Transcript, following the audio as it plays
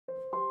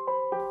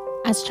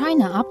As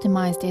China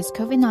optimized its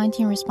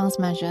COVID-19 response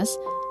measures,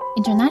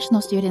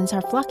 international students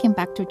are flocking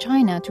back to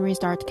China to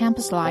restart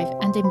campus life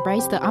and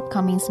embrace the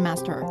upcoming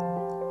semester.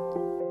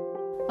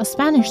 A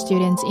Spanish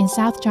student in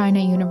South China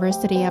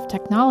University of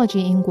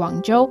Technology in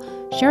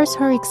Guangzhou shares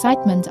her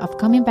excitement of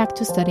coming back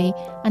to study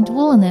and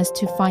willingness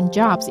to find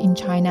jobs in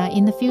China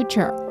in the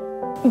future.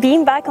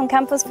 Being back on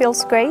campus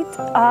feels great.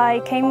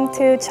 I came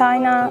to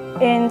China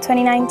in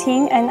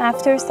 2019, and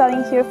after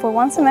studying here for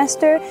one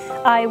semester,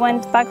 I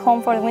went back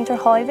home for the winter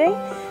holiday.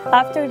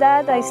 After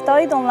that, I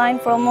studied online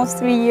for almost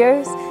 3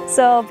 years,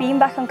 so being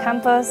back on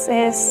campus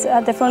is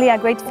definitely a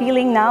great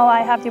feeling. Now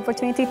I have the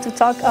opportunity to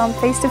talk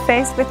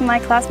face-to-face with my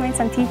classmates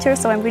and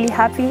teachers, so I'm really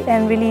happy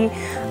and really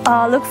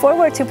look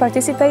forward to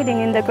participating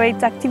in the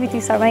great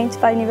activities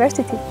arranged by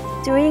university.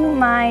 During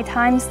my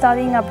time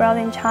studying abroad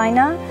in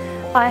China,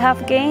 I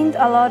have gained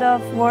a lot of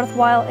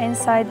worthwhile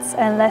insights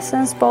and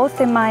lessons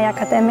both in my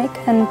academic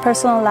and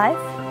personal life.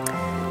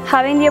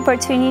 Having the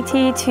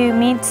opportunity to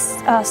meet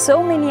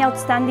so many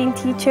outstanding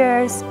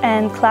teachers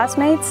and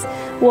classmates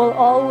will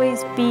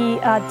always be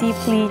a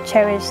deeply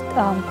cherished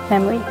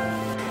memory.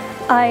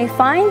 I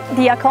find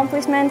the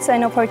accomplishments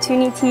and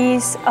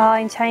opportunities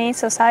in Chinese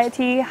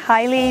society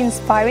highly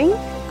inspiring.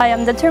 I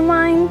am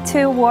determined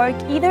to work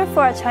either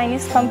for a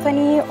Chinese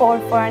company or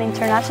for an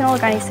international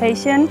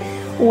organization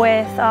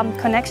with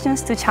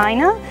connections to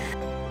China.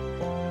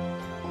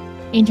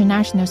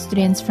 International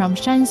students from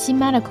Shanxi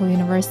Medical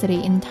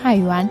University in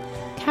Taiyuan,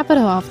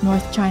 capital of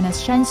North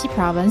China's Shanxi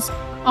province,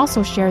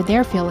 also share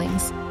their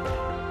feelings.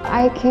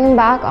 I came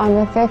back on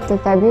the 5th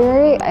of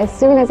February. As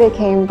soon as I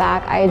came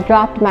back, I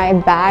dropped my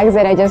bags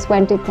and I just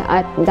went to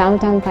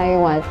downtown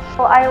Taiwan.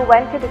 Well, I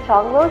went to the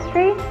Chonglo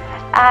Street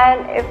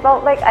and it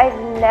felt like I've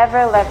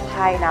never left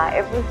China.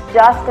 It was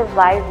just as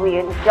lively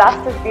and just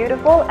as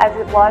beautiful as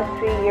it was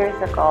 3 years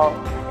ago.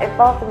 It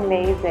felt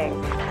amazing.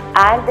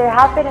 And there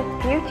have been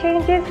a few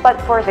changes, but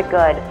for the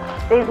good.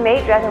 They've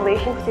made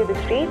renovations to the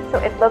streets, so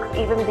it looks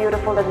even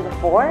beautiful than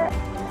before.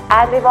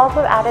 And they've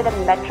also added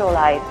a metro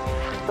line,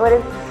 so it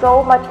is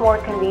so much more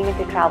convenient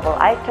to travel.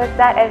 I took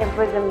that and it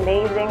was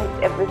amazing.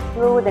 It was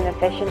smooth and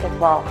efficient as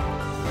well.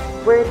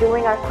 We're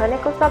doing our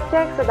clinical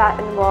subjects, so that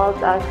involves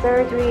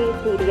surgery,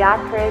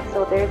 pediatrics,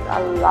 so there's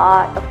a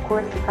lot of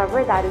course to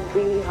cover. That is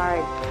really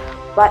hard.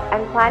 But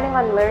I'm planning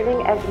on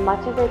learning as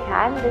much as I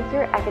can this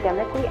year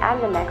academically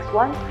and the next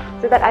one,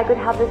 so that I could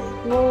have this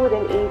smooth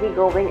and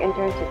easygoing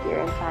internship here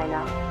in China.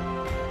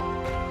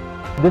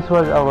 This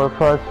was our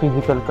first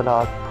physical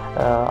class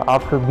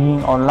after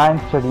being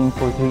online studying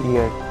for 3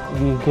 years.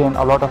 We gained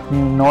a lot of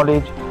new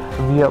knowledge.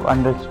 We have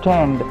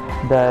understand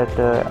that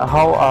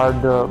how are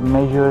the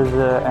measures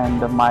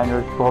and the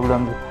minor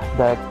problems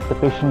that the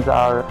patients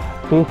are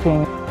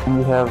facing. And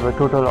we have a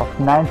total of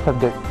 9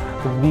 subjects.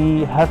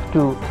 We have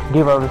to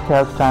give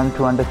ourselves time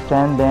to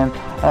understand them,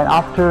 and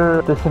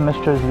after the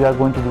semesters we are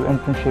going to do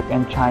internship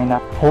in China.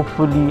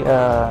 Hopefully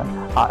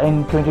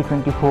in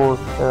 2024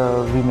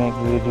 we may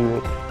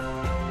graduate.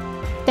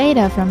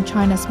 Data from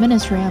China's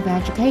Ministry of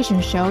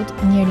Education showed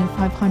nearly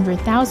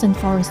 500,000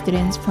 foreign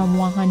students from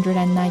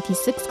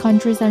 196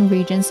 countries and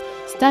regions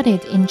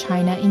studied in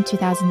China in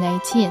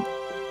 2018.